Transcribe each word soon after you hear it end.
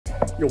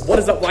Yo, what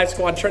is up, Live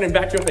Squad? Turning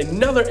back here with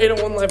another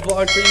 801 Live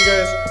vlog for you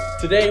guys.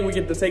 Today we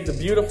get to take the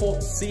beautiful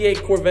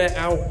C8 Corvette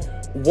out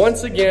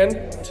once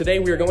again. Today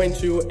we are going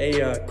to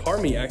a car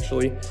meet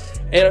actually,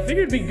 and I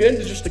figured it'd be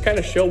good to kind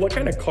of show what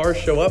kind of cars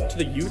show up to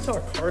the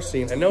Utah car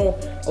scene. I know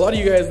a lot of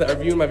you guys that are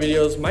viewing my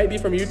videos might be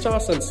from Utah,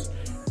 since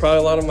probably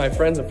a lot of my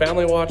friends and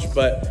family watch,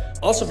 but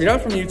also if you're not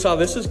from Utah,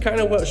 this is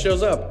kind of what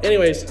shows up.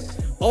 Anyways,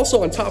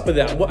 also on top of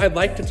that, what I'd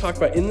like to talk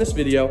about in this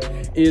video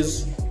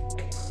is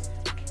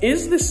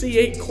the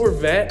C8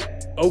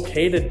 Corvette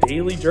okay to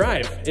daily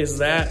drive? Is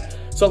that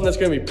something that's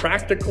gonna be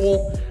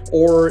practical,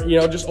 or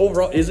just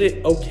overall, is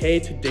it okay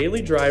to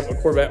daily drive a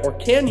Corvette, or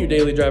can you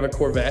daily drive a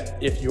Corvette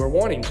if you are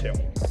wanting to?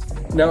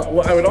 Now,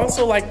 what I would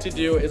also like to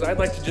do is I'd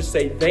like to just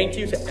say thank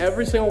you to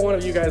every single one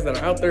of you guys that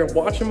are out there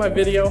watching my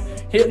video,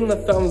 hitting the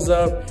thumbs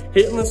up,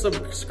 hitting the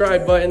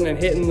subscribe button,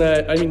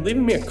 and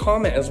leaving me a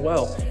comment as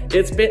well.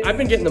 I've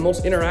been getting the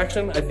most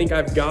interaction I think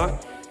I've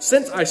got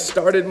since I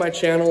started my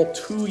channel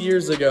 2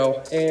 years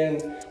ago,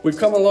 and we've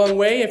come a long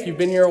way. If you've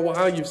been here a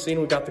while, you've seen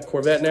we got the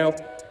Corvette now.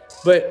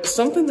 But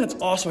something that's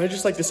awesome, I'd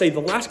just like to say, the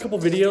last couple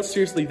videos,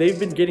 seriously, they've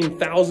been getting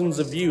thousands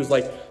of views.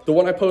 Like the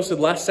one I posted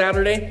last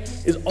Saturday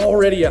is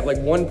already at like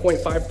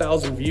 1.5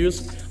 thousand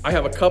views. I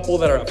have a couple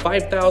that are at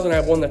 5,000. I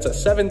have one that's at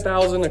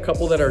 7,000, a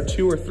couple that are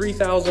 2,000 or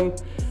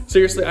 3,000.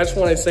 Seriously, I just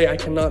want to say I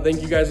cannot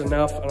thank you guys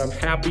enough, and I'm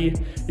happy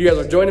you guys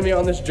are joining me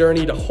on this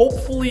journey to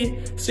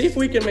hopefully see if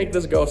we can make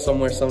this go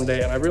somewhere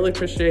someday, and I really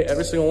appreciate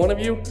every single one of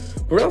you.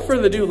 But without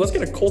further ado, let's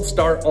get a cold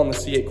start on the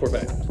C8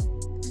 Corvette.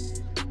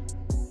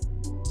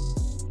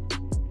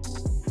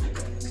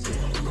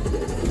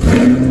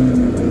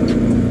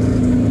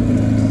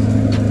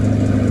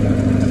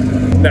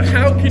 Now,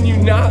 how can you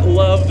not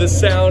love the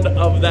sound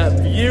of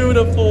that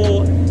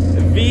beautiful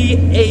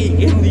V8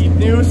 in the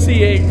new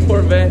C8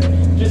 Corvette?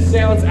 Just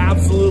sounds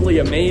absolutely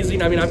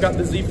amazing. I mean, I've got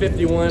the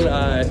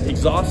Z51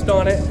 exhaust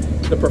on it,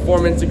 the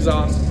performance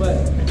exhaust, but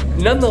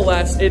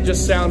nonetheless, it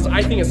just sounds,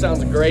 I think it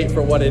sounds great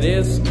for what it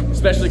is,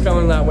 especially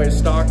coming that way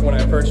stock when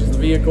I purchased the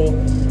vehicle.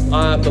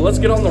 But let's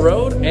get on the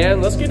road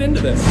and let's get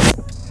into this.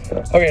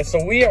 Okay,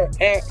 so we are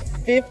at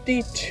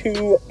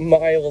 52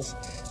 miles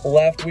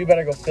left. We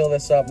better go fill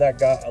this up. That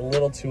got a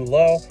little too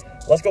low.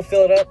 Let's go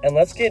fill it up and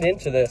let's get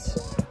into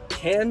this.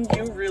 Can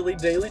you really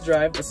daily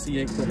drive the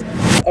C8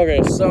 Corvette?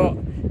 Okay,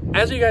 so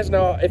as you guys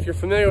know, if you're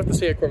familiar with the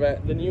C8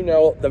 Corvette, then you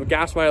know the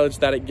gas mileage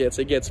that it gets.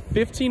 It gets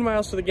 15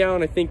 miles to the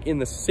gallon, I think, in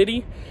the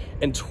city,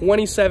 and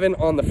 27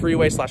 on the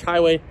freeway /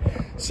 highway.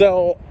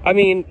 So, I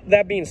mean,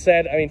 that being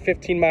said,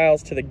 15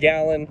 miles to the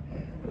gallon,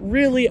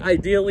 really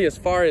ideally as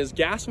far as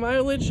gas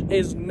mileage,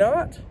 is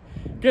not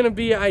gonna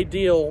be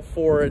ideal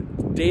for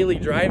daily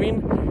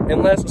driving,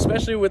 unless,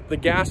 especially with the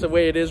gas the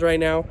way it is right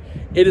now,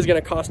 it is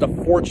gonna cost a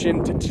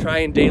fortune to try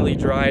and daily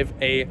drive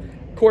a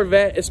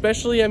Corvette,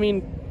 especially,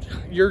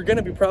 you're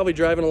gonna be probably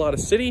driving a lot of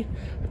city,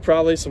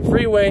 probably some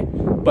freeway,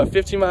 but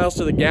 15 miles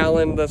to the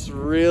gallon, that's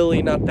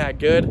really not that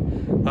good.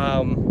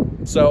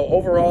 So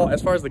overall,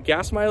 as far as the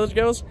gas mileage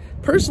goes,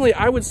 personally,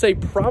 I would say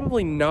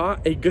probably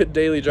not a good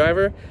daily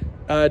driver,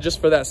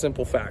 just for that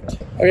simple fact.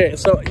 Okay,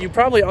 so you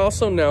probably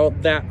also know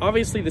that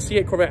obviously the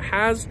C8 Corvette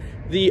has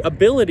the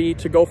ability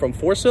to go from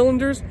 4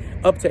 cylinders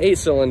up to 8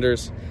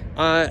 cylinders.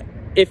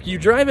 If you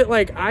drive it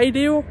like I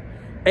do,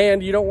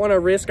 and you don't want to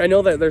risk, I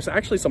know that there's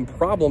actually some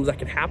problems that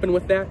can happen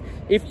with that.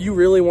 If you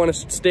really want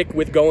to stick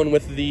with going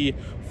with the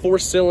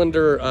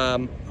 4-cylinder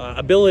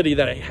ability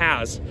that it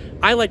has,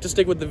 I like to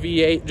stick with the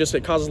V8, just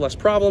it causes less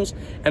problems,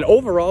 and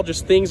overall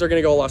just things are going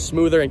to go a lot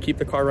smoother and keep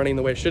the car running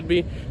the way it should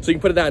be. So you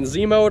can put that in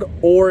Z mode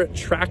or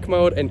track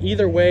mode, and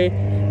either way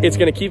it's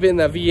going to keep it in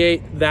that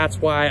V8. That's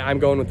why I'm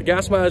going with the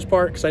gas mileage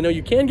part, because I know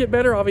you can get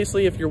better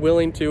obviously if you're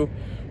willing to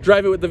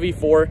drive it with the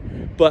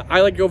V4, but I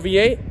like to go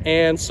V8,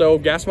 and so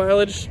gas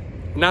mileage,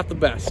 not the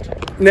best.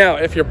 Now,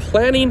 if you're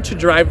planning to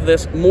drive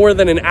this more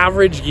than an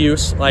average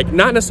use, like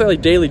not necessarily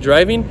daily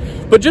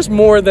driving, but just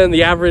more than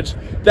the average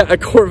that a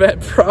Corvette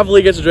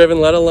probably gets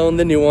driven, let alone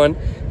the new one,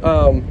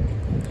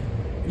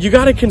 you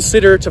got to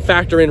consider to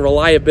factor in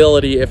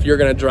reliability if you're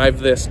going to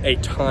drive this a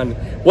ton.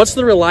 What's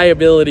the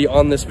reliability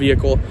on this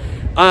vehicle?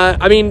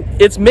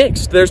 It's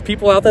mixed. There's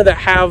people out there that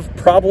have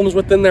problems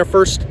within their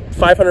first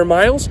 500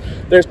 miles.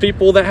 There's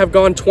people that have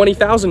gone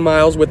 20,000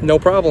 miles with no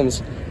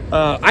problems.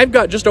 I've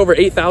got just over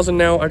 8,000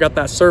 now. I got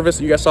that service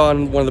that you guys saw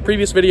in one of the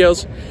previous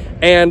videos,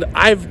 and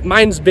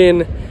mine's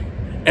been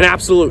an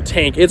absolute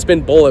tank. It's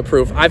been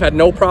bulletproof. I've had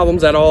no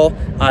problems at all,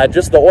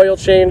 just the oil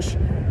change,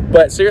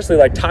 but seriously,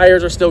 like,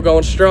 tires are still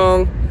going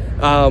strong.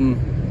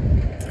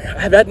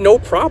 I've had no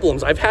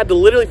problems. I've had to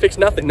literally fix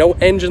nothing. No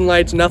engine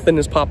lights, nothing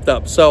has popped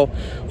up. So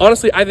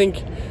honestly, I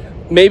think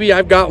maybe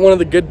I've got one of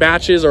the good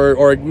batches,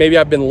 or maybe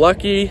I've been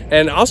lucky.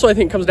 And also I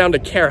think it comes down to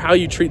care, how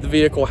you treat the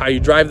vehicle, how you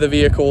drive the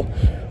vehicle.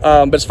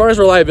 But as far as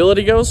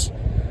reliability goes,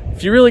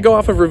 if you really go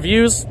off of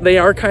reviews, they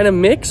are kind of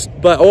mixed,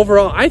 but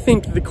overall I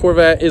think the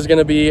Corvette is going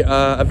to be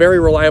a very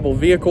reliable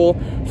vehicle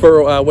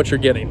for what you're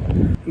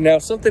getting. Now,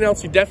 something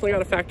else you definitely got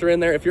to factor in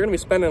there, if you're going to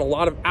be spending a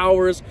lot of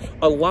hours,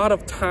 a lot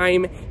of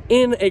time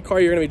in a car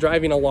you're going to be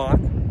driving a lot,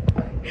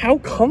 how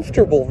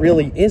comfortable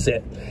really is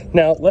it?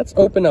 Now, let's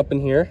open up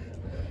in here.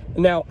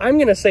 Now, I'm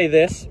gonna say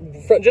this,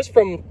 just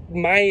from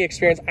my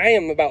experience, I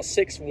am about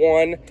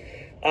 6'1",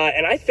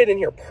 and I fit in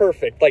here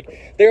perfect.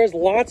 Like, there's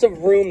lots of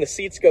room, the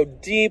seats go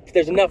deep,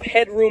 there's enough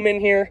headroom in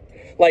here.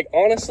 Like,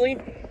 honestly,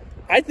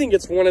 I think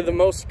it's one of the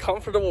most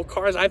comfortable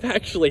cars I've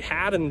actually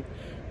had, and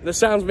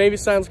this maybe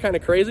sounds kind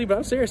of crazy, but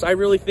I'm serious. I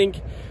really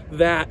think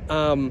that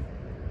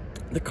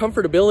the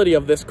comfortability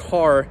of this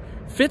car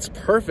fits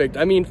perfect.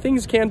 I mean,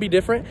 things can be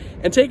different,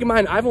 and take in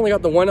mind, I've only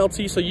got the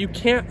 1LT, so you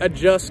can't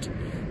adjust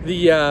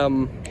the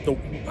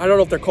I don't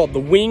know if they're called the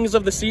wings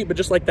of the seat, but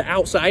just like the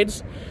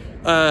outsides.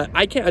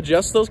 I can't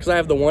adjust those because I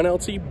have the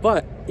 1LT,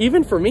 but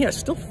even for me, I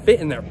still fit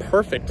in there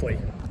perfectly.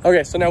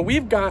 Okay, so now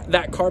we've got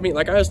that car meet,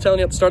 like I was telling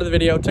you at the start of the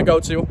video, to go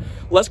to.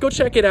 Let's go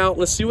check it out.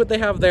 Let's see what they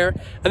have there.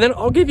 And then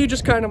I'll give you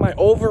just kind of my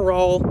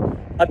overall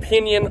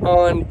opinion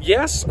on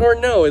yes or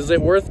no. Is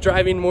it worth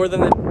driving more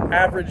than the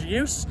average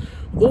use?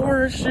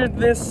 Or should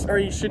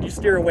you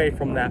steer away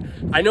from that?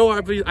 I know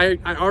I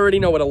already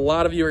know what a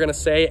lot of you are gonna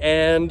say,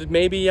 and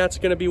maybe that's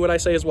gonna be what I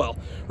say as well.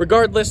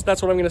 Regardless,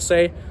 that's what I'm gonna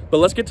say, but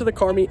let's get to the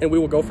car meet and we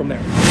will go from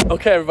there.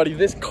 Okay, everybody,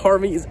 this car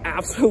meet is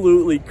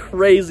absolutely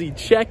crazy.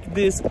 Check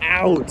this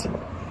out.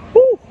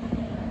 Woo.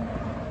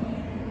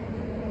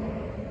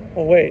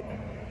 Oh, wait.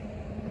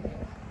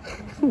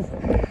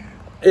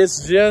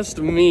 It's just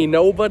me.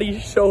 Nobody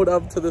showed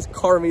up to this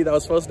car meet that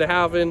was supposed to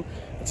happen.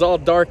 It's all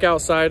dark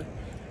outside.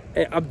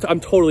 I'm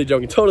totally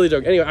joking, totally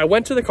joking. Anyway, I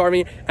went to the car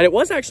meet and it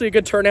was actually a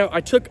good turnout. I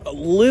took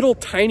little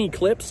tiny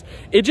clips.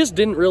 It just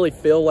didn't really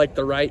feel like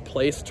the right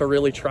place to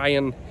really try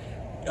and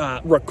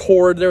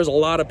record. There was a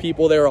lot of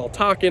people, they were all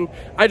talking.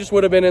 I just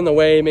would have been in the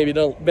way, maybe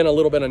been a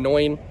little bit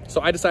annoying. So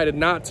I decided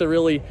not to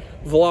really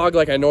vlog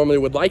like I normally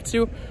would like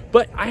to,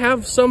 but I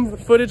have some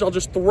footage I'll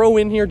just throw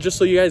in here just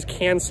so you guys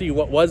can see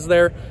what was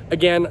there.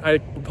 Again, I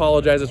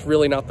apologize, it's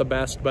really not the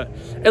best, but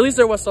at least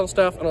there was some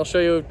stuff, and I'll show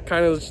you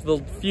kind of the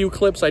few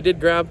clips I did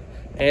grab,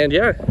 and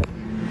yeah.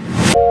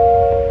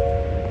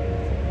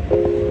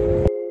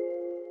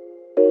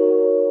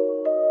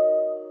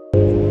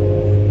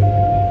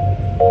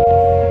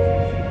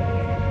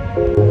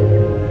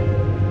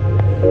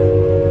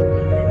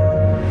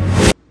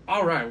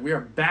 We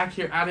are back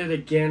here at it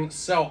again.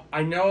 So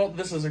I know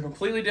this is a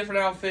completely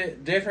different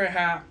outfit, different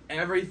hat,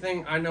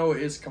 everything I know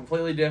is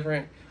completely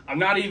different. I'm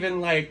not even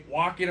like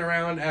walking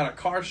around at a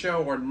car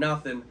show or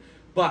nothing,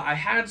 but I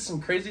had some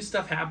crazy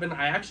stuff happen.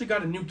 I actually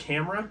got a new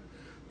camera.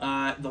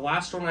 The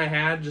last one I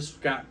had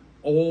just got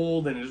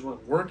old and it just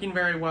wasn't working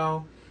very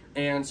well,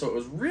 and so it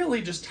was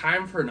really just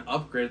time for an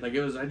upgrade. Like,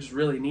 I just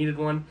really needed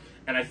one,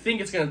 and I think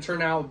it's going to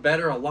turn out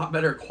better, a lot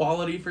better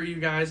quality for you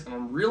guys, and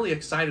I'm really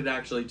excited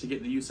actually to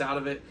get the use out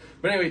of it.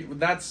 But anyway,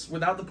 that's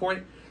without the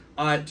point.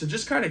 To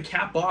just kind of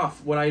cap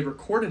off what I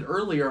recorded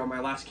earlier on my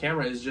last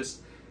camera is just,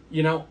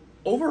 you know,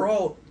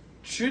 overall,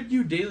 should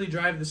you daily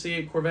drive the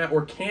C8 Corvette,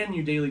 or can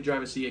you daily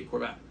drive a C8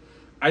 Corvette?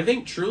 I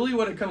think truly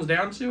what it comes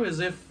down to is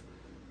if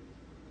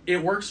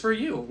it works for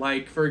you.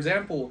 Like, for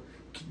example,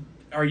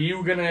 are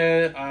you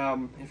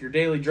gonna, if you're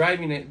daily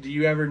driving it, do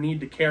you ever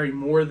need to carry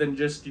more than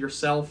just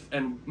yourself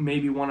and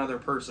maybe one other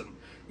person?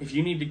 If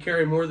you need to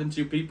carry more than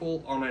 2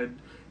 people on a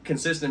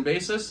consistent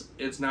basis,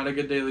 it's not a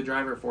good daily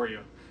driver for you.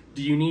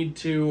 Do you need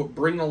to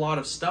bring a lot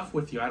of stuff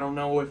with you? I don't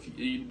know, if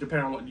you,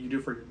 depending on what you do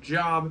for your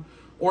job,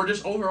 or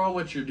just overall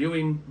what you're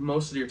doing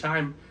most of your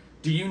time.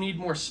 Do you need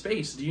more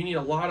space? Do you need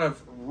a lot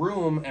of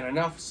room and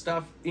enough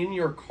stuff in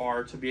your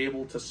car to be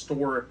able to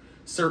store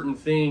certain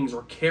things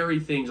or carry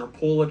things or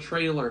pull a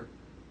trailer?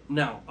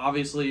 No,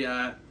 obviously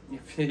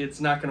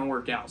it's not going to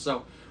work out.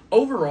 So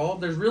overall,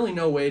 there's really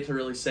no way to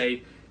really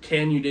say,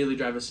 can you daily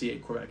drive a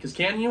C8 Corvette? Because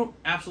can you?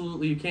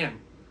 Absolutely you can.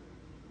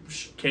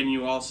 Can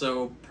you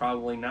also?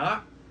 Probably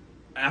not.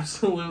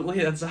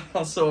 Absolutely, that's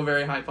also a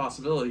very high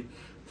possibility.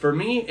 For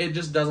me, it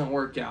just doesn't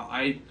work out.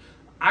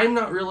 I'm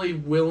not really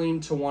willing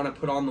to want to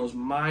put on those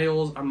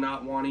miles. I'm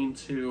not wanting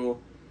to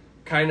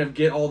kind of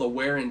get all the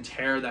wear and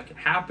tear that can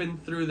happen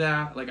through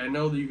that. Like, I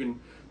know that you can,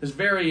 there's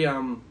very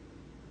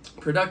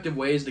productive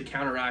ways to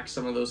counteract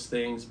some of those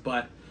things,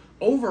 but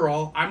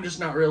overall, I'm just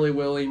not really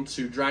willing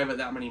to drive it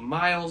that many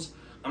miles.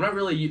 I'm not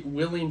really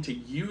willing to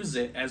use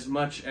it as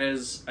much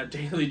as a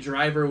daily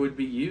driver would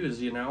be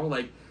used, you know?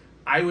 Like,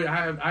 I would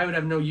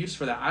have no use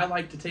for that. I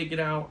like to take it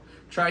out,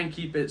 try and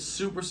keep it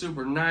super,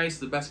 super nice,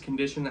 the best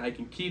condition that I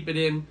can keep it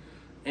in,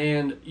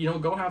 and, you know,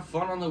 go have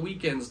fun on the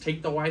weekends,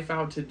 take the wife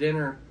out to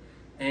dinner,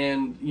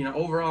 and, you know,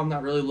 overall, I'm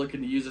not really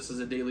looking to use this as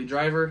a daily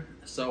driver.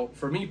 So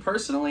for me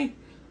personally,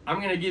 I'm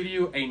going to give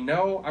you a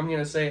no. I'm going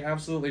to say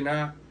absolutely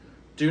not.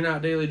 Do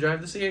not daily drive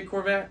the C8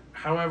 Corvette.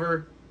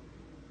 However,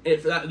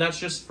 if that's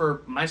just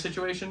for my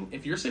situation.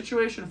 If your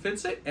situation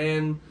fits it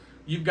and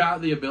you've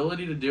got the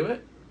ability to do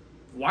it,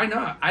 why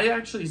not? I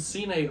actually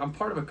I'm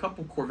part of a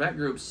couple Corvette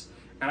groups,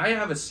 and I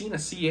have seen a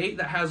C8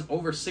 that has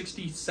over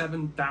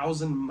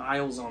 67,000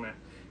 miles on it.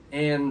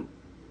 And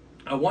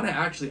I want to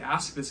actually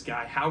ask this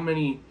guy how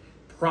many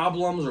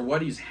problems or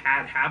what he's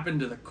had happen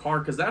to the car,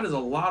 because that is a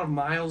lot of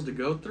miles to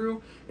go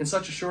through in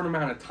such a short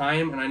amount of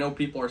time. And I know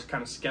people are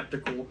kind of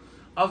skeptical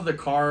of the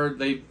car.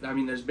 I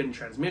mean, there's been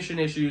transmission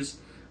issues,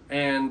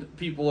 and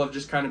people have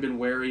just kind of been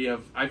wary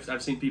of,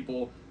 I've seen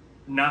people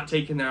not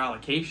taking their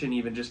allocation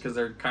even just because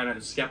they're kind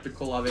of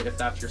skeptical of it, if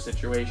that's your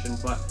situation.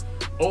 But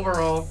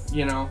overall,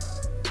 you know,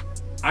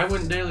 I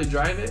wouldn't daily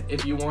drive it.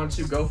 If you want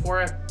to, go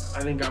for it.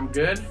 I think I'm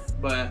good,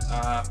 but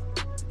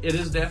it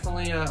is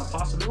definitely a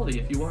possibility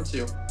if you want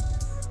to.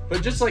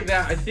 But just like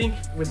that, I think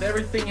with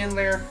everything in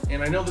there,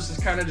 and I know this is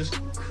kind of just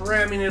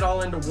cramming it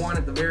all into one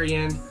at the very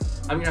end,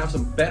 I'm gonna have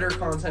some better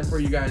content for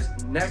you guys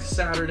next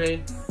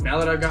Saturday. Now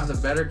that I've got the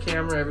better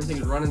camera, everything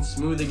is running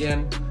smooth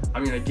again.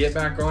 I'm gonna get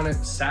back on it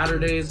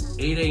Saturdays,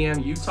 8 a.m.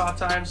 Utah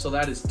time, so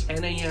that is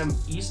 10 a.m.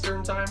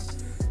 Eastern time.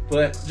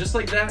 But just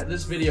like that,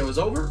 this video is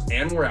over,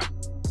 and we're out.